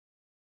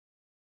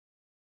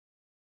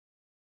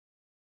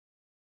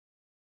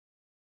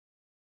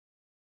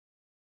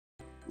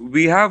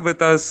We have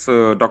with us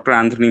Dr.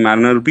 Anthony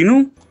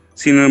Manerbino,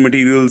 Senior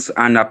Materials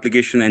and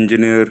Application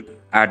Engineer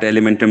at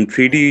Elementum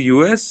 3D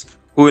US,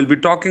 who will be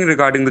talking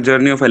regarding the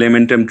journey of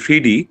Elementum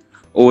 3D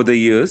over the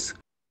years.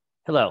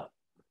 Hello,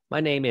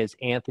 my name is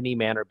Anthony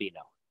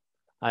Manerbino.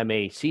 I'm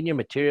a Senior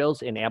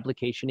Materials and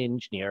Application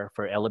Engineer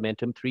for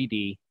Elementum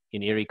 3D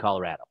in Erie,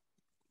 Colorado.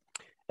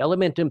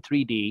 Elementum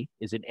 3D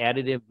is an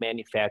additive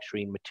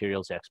manufacturing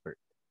materials expert.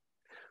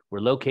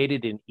 We're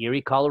located in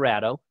Erie,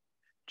 Colorado,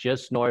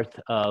 just north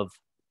of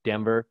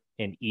Denver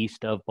and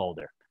east of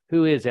Boulder.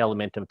 Who is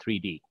Elementum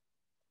 3D?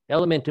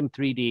 Elementum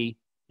 3D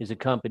is a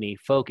company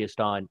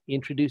focused on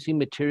introducing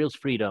materials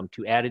freedom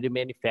to additive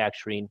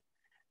manufacturing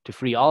to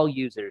free all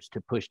users to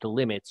push the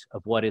limits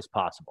of what is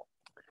possible.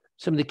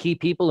 Some of the key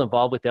people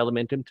involved with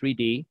Elementum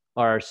 3D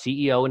are our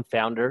CEO and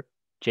founder,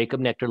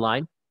 Jacob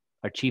Nectarline,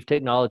 our Chief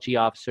Technology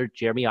Officer,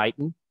 Jeremy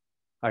Eiten,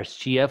 our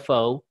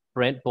CFO,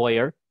 Brent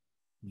Boyer,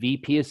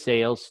 VP of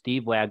Sales,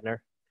 Steve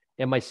Wagner,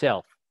 and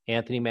myself,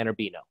 Anthony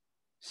Manerbino,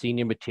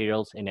 Senior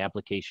Materials and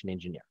Application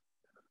Engineer.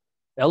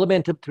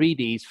 Elementum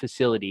 3D's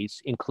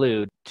facilities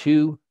include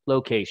 2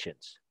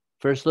 locations.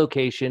 First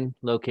location,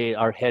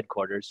 our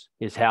headquarters,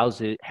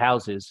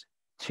 houses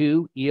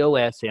 2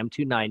 EOS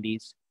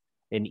M290s,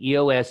 an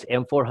EOS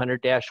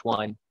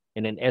M400-1,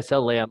 and an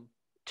SLM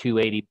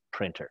 280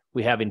 printer.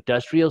 We have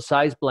industrial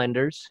size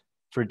blenders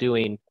for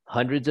doing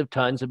hundreds of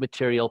tons of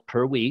material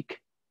per week,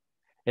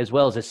 as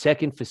well as a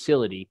second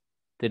facility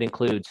that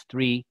includes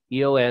 3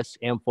 EOS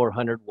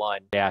M400-1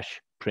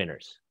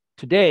 printers.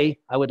 Today,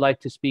 I would like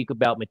to speak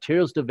about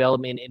materials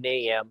development in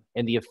AM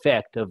and the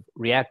effect of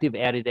reactive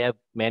additive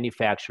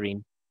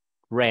manufacturing,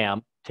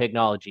 RAM,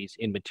 technologies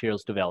in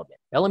materials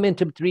development.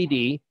 Elementum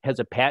 3D has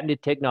a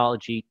patented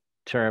technology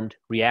termed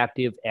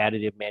reactive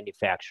additive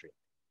manufacturing.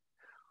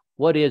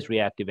 What is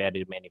reactive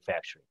additive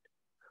manufacturing?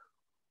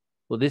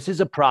 Well, this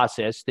is a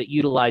process that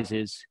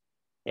utilizes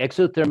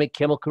exothermic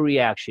chemical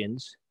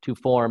reactions to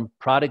form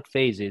product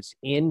phases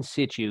in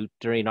situ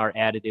during our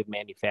additive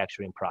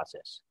manufacturing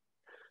process.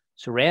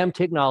 So RAM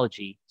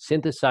technology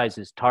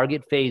synthesizes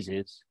target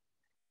phases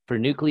for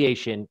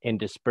nucleation and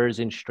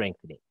dispersion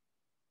strengthening.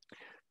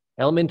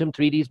 Elementum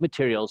 3D's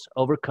materials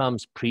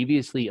overcomes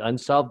previously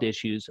unsolved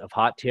issues of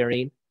hot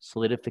tearing,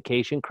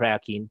 solidification,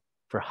 cracking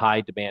for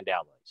high demand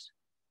alloys.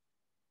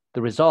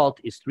 The result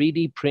is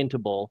 3D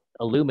printable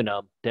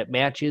aluminum that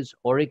matches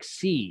or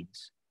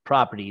exceeds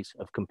properties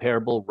of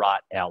comparable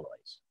wrought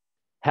alloys.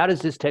 How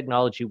does this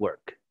technology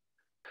work?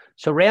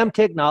 So RAM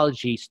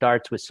technology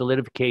starts with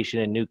solidification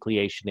and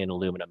nucleation in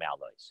aluminum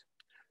alloys.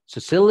 So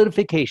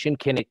solidification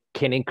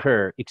can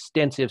incur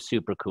extensive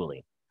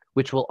supercooling,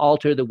 which will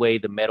alter the way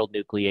the metal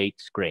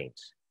nucleates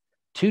grains.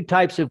 2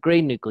 types of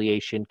grain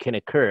nucleation can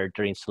occur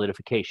during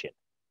solidification: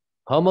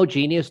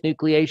 homogeneous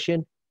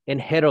nucleation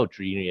and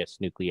heterogeneous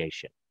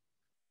nucleation.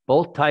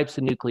 Both types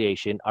of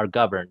nucleation are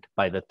governed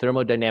by the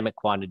thermodynamic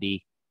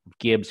quantity of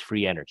Gibbs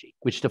free energy,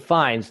 which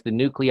defines the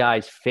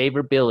nuclei's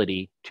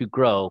favorability to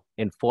grow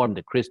and form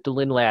the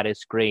crystalline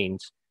lattice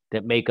grains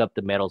that make up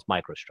the metal's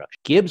microstructure.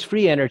 Gibbs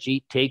free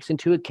energy takes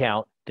into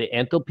account the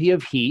enthalpy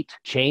of heat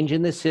change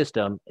in the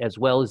system, as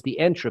well as the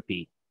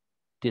entropy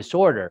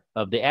disorder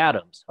of the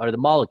atoms or the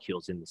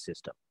molecules in the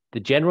system.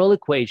 The general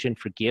equation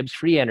for Gibbs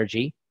free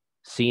energy,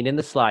 seen in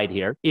the slide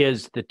here,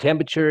 is the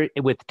temperature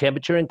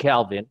in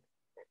Kelvin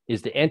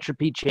is the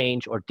entropy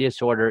change or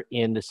disorder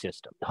in the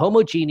system.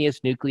 Homogeneous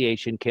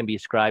nucleation can be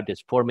described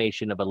as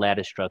formation of a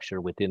lattice structure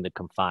within the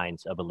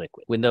confines of a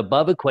liquid. When the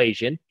above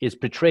equation is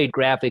portrayed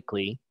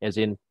graphically, as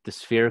in the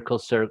spherical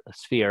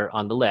sphere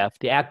on the left,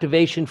 the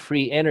activation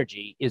free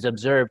energy is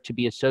observed to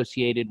be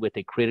associated with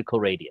a critical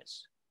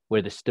radius,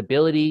 where the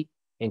stability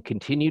and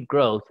continued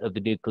growth of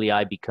the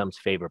nuclei becomes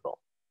favorable.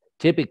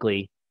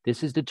 Typically,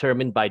 this is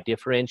determined by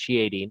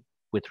differentiating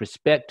with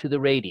respect to the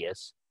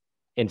radius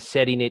and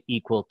setting it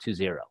equal to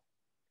 0.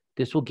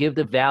 This will give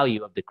the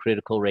value of the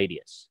critical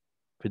radius.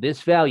 For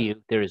this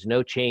value, there is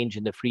no change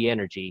in the free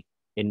energy,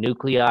 and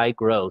nuclei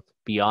growth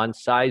beyond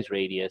size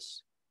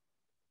radius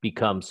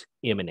becomes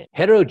imminent.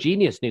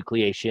 Heterogeneous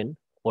nucleation,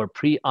 or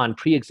on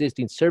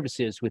pre-existing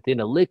surfaces within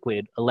a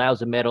liquid,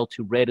 allows a metal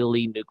to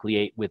readily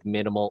nucleate with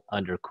minimal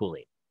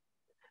undercooling.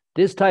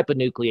 This type of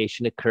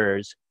nucleation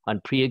occurs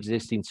on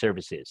pre-existing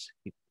surfaces.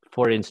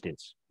 For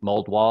instance,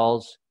 mold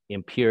walls,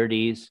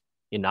 impurities,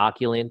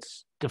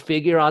 inoculants. The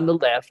figure on the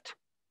left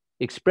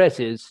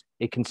expresses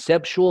a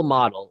conceptual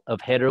model of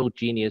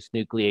heterogeneous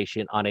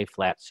nucleation on a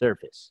flat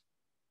surface.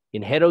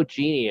 In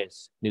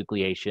heterogeneous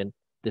nucleation,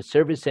 the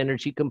surface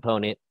energy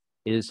component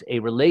is a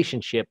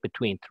relationship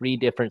between 3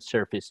 different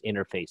surface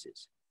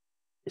interfaces,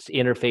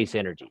 interface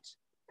energies,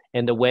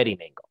 and the wetting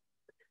angle.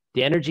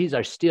 The energies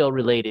are still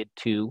related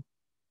to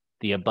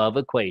the above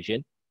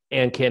equation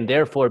and can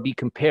therefore be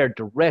compared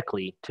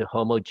directly to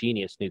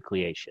homogeneous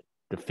nucleation.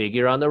 The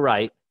figure on the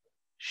right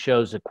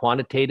shows a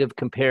quantitative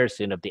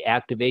comparison of the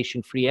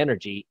activation free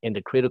energy and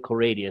the critical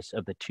radius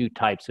of the 2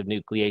 types of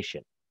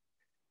nucleation,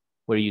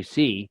 where you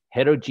see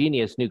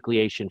heterogeneous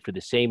nucleation for the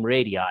same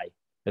radii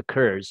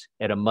occurs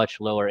at a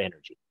much lower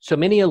energy. So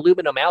many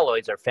aluminum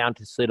alloys are found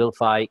to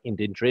solidify in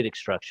dendritic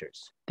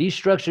structures. These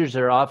structures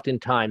are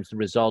oftentimes the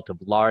result of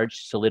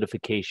large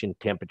solidification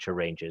temperature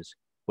ranges,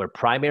 where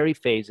primary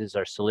phases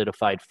are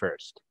solidified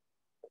first,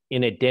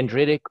 in a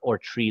dendritic or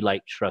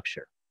tree-like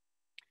structure,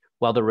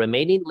 while the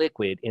remaining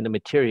liquid in the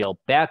material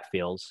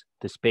backfills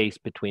the space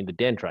between the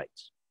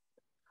dendrites.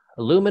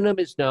 Aluminum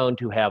is known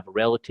to have a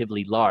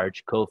relatively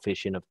large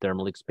coefficient of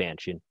thermal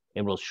expansion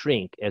and will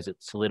shrink as it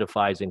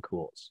solidifies and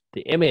cools.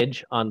 The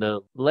image on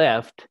the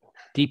left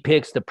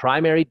depicts the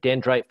primary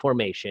dendrite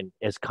formation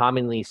as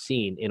commonly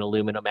seen in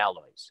aluminum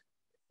alloys,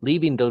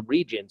 leaving the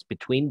regions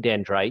between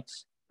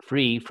dendrites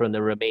free from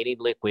the remaining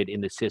liquid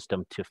in the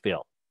system to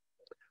fill.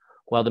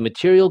 While the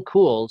material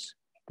cools,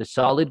 the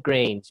solid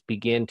grains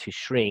begin to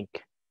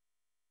shrink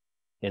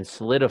and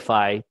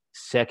solidify.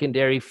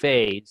 Secondary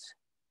phase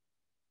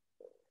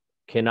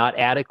cannot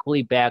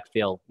adequately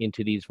backfill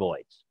into these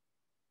voids,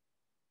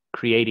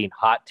 creating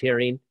hot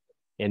tearing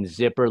and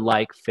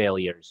zipper-like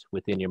failures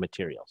within your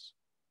materials.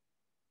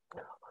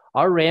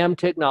 Our RAM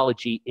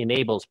technology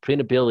enables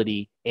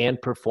printability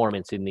and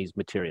performance in these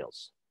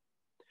materials.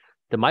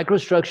 The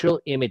microstructural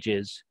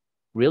images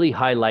really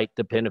highlight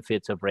the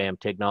benefits of RAM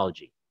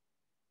technology.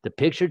 The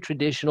pictured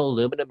traditional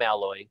aluminum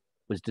alloy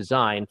was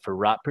designed for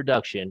wrought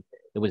production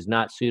and was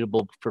not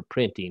suitable for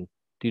printing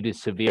due to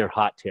severe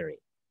hot tearing.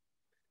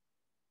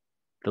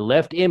 The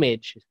left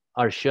image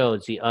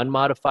shows the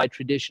unmodified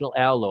traditional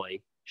alloy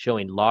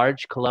showing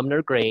large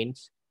columnar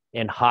grains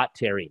and hot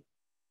tearing.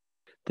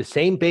 The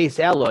same base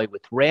alloy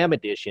with RAM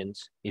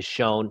additions is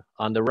shown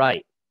on the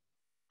right.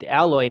 The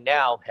alloy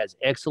now has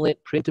excellent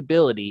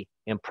printability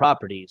and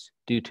properties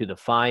due to the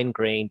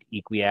fine-grained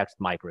equiaxed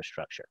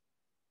microstructure.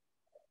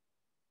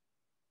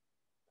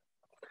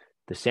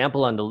 The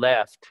sample on the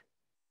left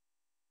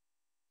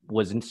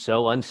wasn't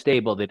so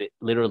unstable that it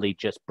literally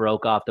just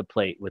broke off the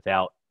plate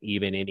without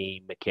even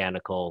any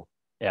mechanical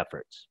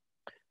efforts.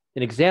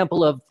 An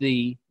example of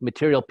the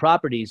material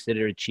properties that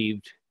are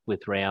achieved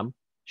with RAM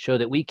show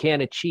that we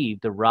can achieve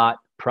the wrought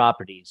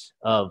properties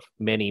of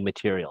many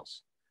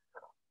materials.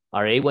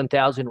 Our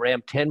A1000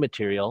 RAM 10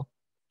 material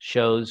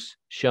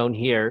shown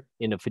here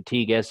in a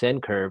fatigue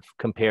SN curve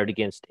compared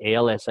against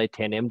ALSI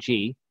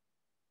 10MG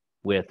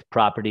with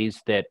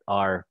properties that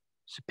are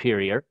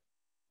superior.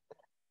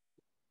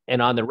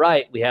 And on the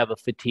right, we have a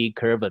fatigue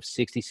curve of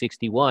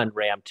 6061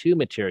 RAM 2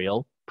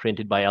 material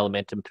printed by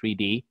Elementum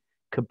 3D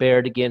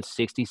compared against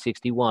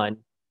 6061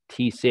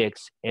 T6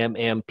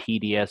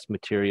 MMPDS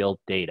material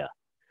data,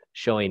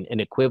 showing an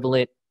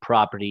equivalent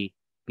property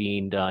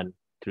being done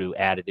through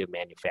additive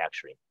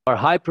manufacturing. Our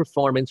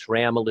high-performance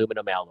RAM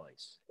aluminum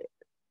alloys.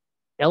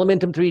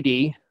 Elementum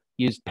 3D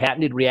used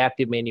patented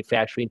reactive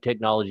manufacturing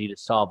technology to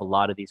solve a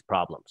lot of these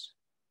problems.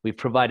 We've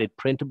provided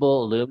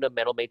printable aluminum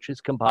metal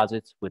matrix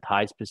composites with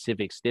high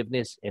specific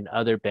stiffness and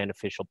other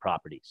beneficial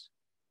properties.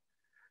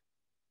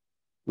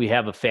 We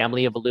have a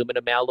family of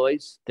aluminum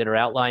alloys that are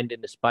outlined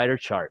in the spider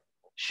chart,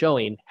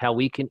 showing how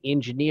we can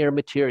engineer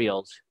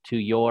materials to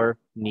your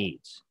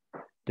needs.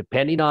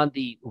 Depending on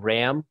the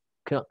RAM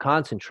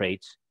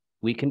concentrates,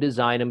 we can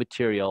design a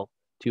material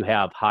to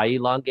have high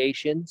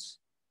elongations,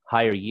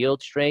 higher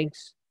yield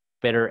strengths,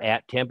 better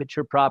at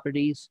temperature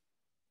properties,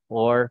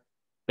 or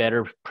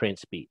better print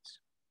speeds.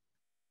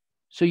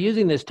 So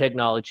using this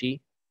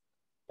technology,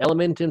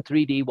 Elementum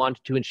 3D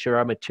wanted to ensure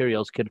our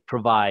materials could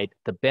provide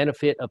the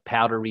benefit of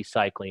powder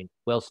recycling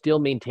while still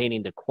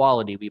maintaining the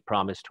quality we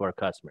promised to our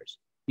customers,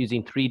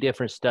 using 3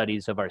 different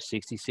studies of our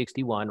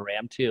 6061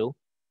 RAM 2,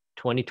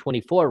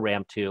 2024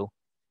 RAM 2,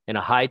 and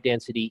a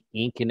high-density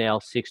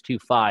Inconel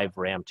 625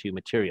 RAM 2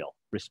 material,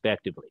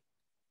 respectively.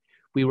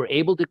 We were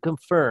able to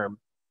confirm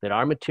that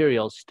our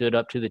materials stood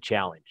up to the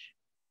challenge.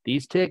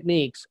 These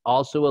techniques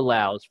also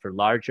allows for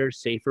larger,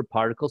 safer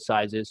particle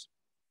sizes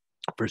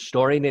for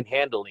storing and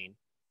handling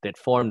that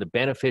form the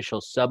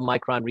beneficial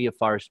submicron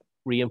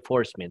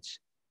reinforcements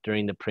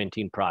during the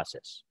printing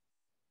process.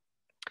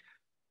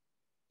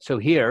 So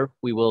here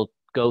we will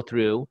go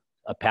through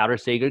a powder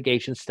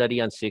segregation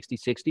study on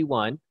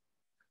 6061.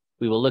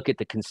 We will look at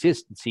the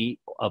consistency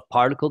of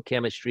particle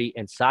chemistry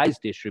and size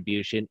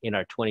distribution in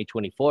our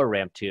 2024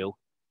 RAM 2,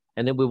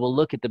 and then we will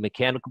look at the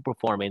mechanical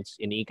performance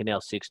in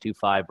Inconel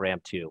 625 RAM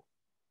 2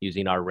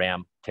 using our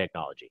RAM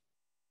technology.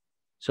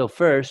 So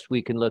first,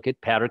 we can look at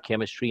powder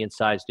chemistry and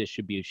size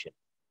distribution,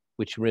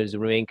 which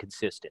remain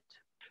consistent.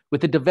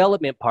 With the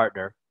development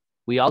partner,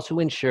 we also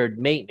ensured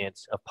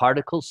maintenance of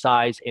particle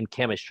size and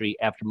chemistry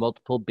after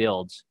multiple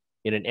builds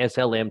in an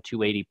SLM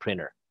 280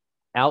 printer,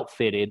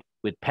 outfitted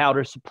with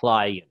powder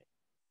supply unit.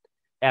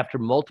 After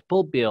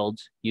multiple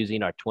builds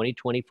using our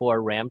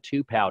 2024 RAM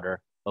 2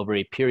 powder over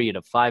a period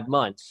of 5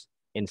 months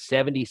and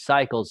 70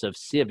 cycles of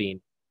sieving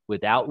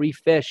without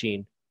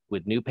refreshing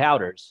with new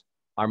powders,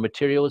 our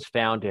material was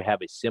found to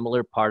have a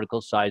similar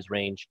particle size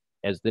range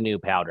as the new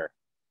powder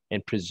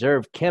and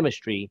preserved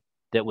chemistry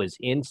that was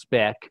in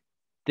spec.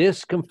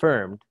 This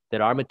confirmed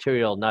that our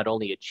material not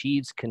only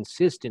achieves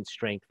consistent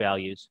strength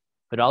values,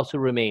 but also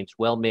remains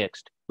well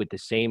mixed with the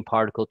same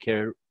particle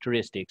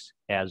characteristics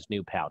as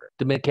new powder.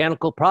 The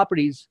mechanical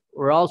properties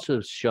were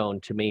also shown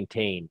to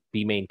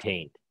be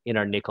maintained in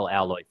our nickel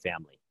alloy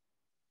family.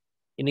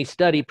 In a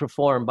study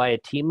performed by a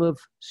team of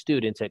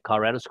students at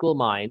Colorado School of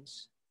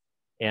Mines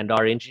and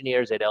our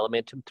engineers at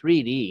Elementum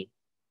 3D,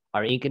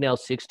 our Inconel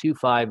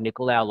 625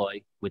 nickel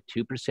alloy with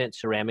 2%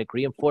 ceramic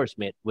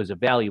reinforcement was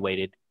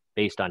evaluated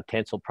based on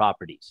tensile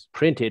properties,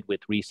 printed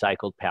with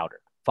recycled powder.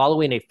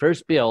 Following a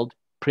first build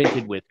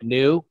printed with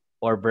new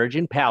or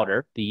virgin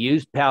powder, the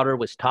used powder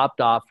was topped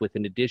off with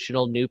an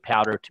additional new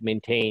powder to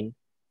maintain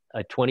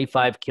a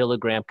 25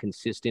 kilogram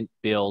consistent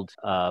build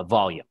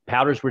volume.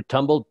 Powders were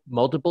tumbled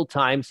multiple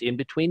times in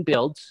between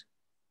builds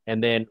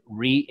and then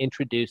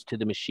reintroduced to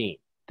the machine.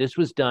 This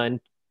was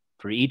done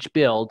for each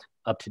build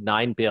up to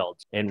 9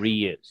 builds and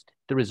reused.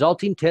 The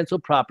resulting tensile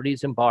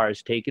properties and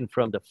bars taken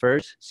from the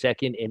first,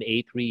 second, and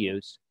 8th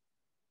reuse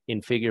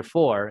in figure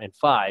 4 and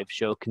 5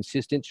 show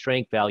consistent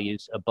strength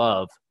values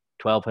above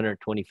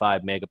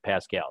 1225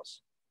 megapascals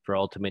for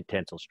ultimate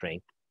tensile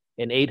strength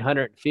and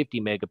 850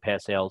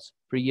 megapascals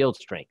for yield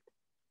strength,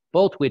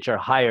 both which are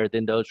higher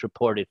than those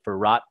reported for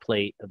wrought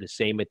plate of the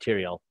same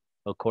material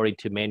according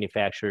to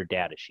manufacturer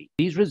data sheet.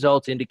 These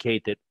results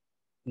indicate that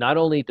not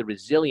only the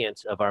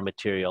resilience of our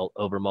material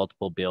over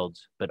multiple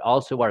builds, but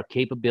also our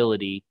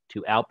capability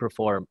to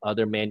outperform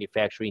other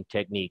manufacturing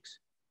techniques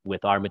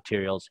with our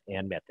materials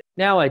and methods.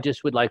 Now, I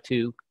just would like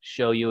to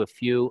show you a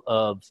few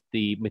of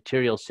the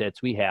material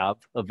sets we have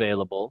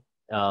available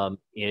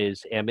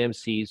is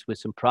MMCs with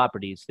some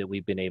properties that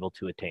we've been able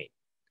to attain.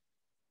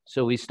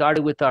 So we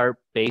started with our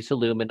base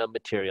aluminum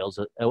materials,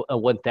 a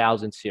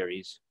 1000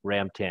 series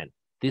Ram 10.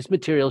 This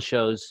material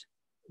shows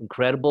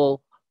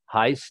incredible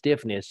high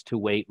stiffness to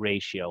weight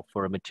ratio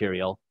for a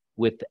material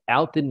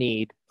without the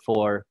need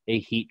for a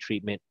heat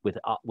treatment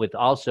with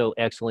also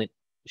excellent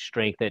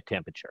strength at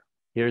temperature.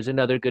 Here's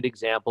another good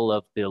example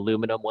of the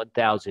aluminum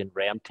 1000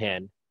 Ram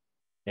 10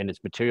 and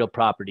its material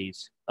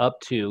properties up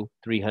to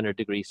 300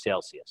 degrees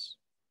Celsius.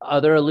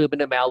 Other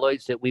aluminum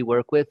alloys that we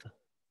work with,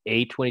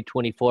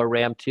 A2024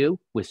 Ram 2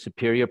 with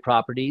superior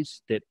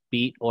properties that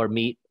beat or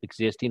meet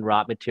existing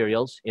wrought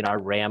materials in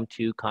our Ram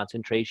 2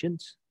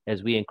 concentrations.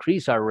 As we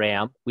increase our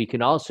RAM, we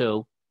can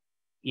also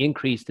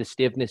increase the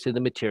stiffness of the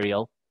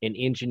material and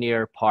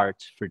engineer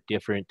parts for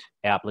different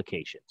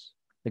applications.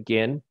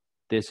 Again,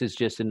 this is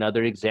just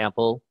another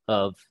example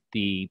of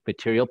the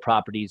material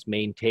properties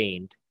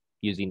maintained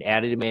using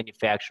additive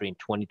manufacturing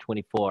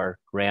 2024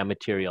 RAM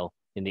material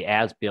in the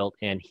as-built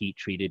and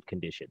heat-treated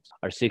conditions.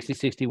 Our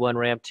 6061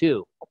 Ram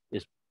 2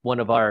 is one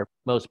of our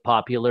most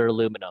popular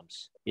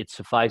aluminums. It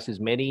suffices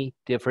many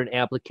different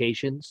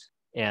applications,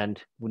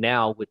 and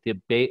now with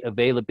the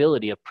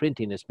availability of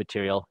printing this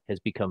material has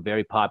become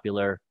very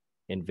popular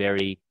and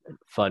very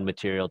fun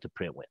material to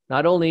print with.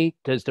 Not only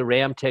does the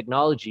RAM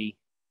technology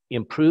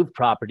improve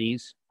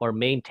properties or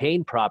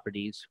maintain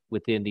properties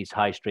within these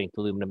high-strength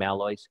aluminum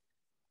alloys,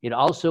 it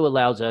also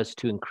allows us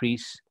to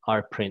increase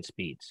our print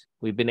speeds.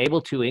 We've been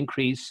able to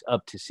increase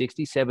up to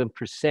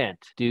 67%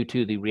 due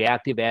to the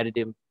reactive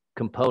additive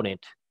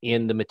component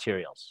in the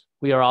materials.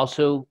 We are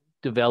also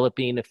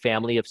developing a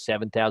family of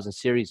 7000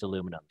 series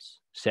aluminums,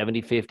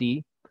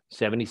 7050,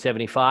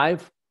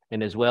 7075,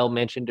 and as well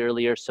mentioned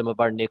earlier, some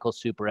of our nickel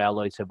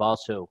superalloys have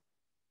also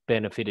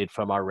benefited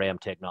from our RAM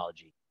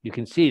technology. You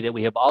can see that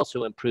we have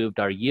also improved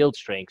our yield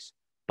strengths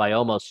by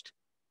almost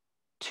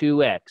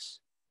 2x,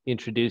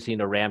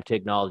 introducing a RAM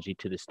technology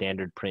to the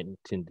standard print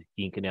in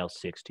Inconel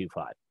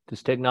 625.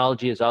 This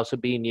technology is also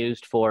being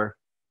used for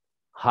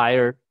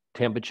higher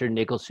temperature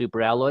nickel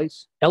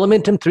superalloys.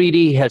 Elementum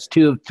 3D has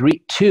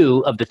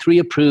two of the 3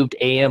 approved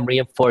AM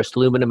reinforced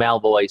aluminum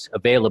alloys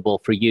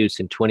available for use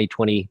in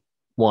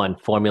 2021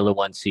 Formula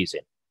One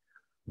season.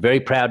 Very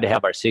proud to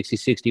have our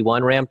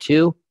 6061 Ram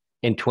 2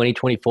 and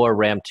 2024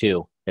 Ram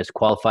 2 as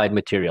qualified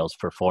materials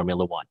for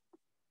Formula One.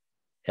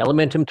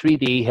 Elementum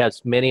 3D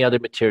has many other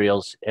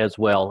materials as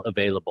well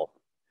available.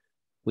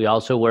 We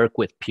also work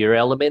with pure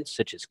elements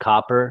such as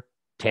copper,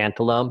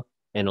 tantalum,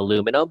 and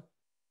aluminum.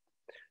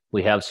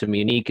 We have some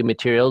unique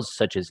materials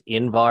such as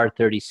Invar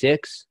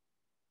 36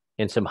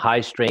 and some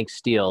high-strength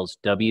steels,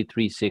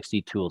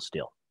 W360 tool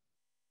steel.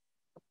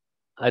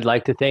 I'd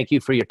like to thank you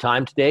for your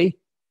time today.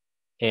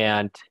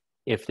 And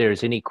if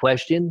there's any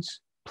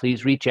questions,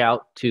 please reach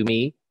out to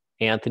me,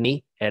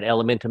 Anthony, at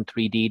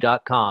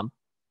elementum3d.com,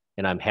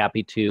 and I'm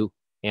happy to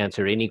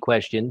answer any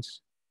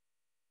questions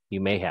you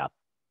may have.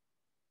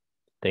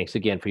 Thanks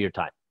again for your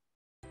time.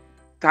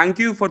 Thank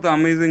you for the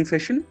amazing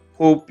session.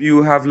 Hope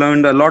you have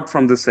learned a lot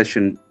from this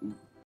session.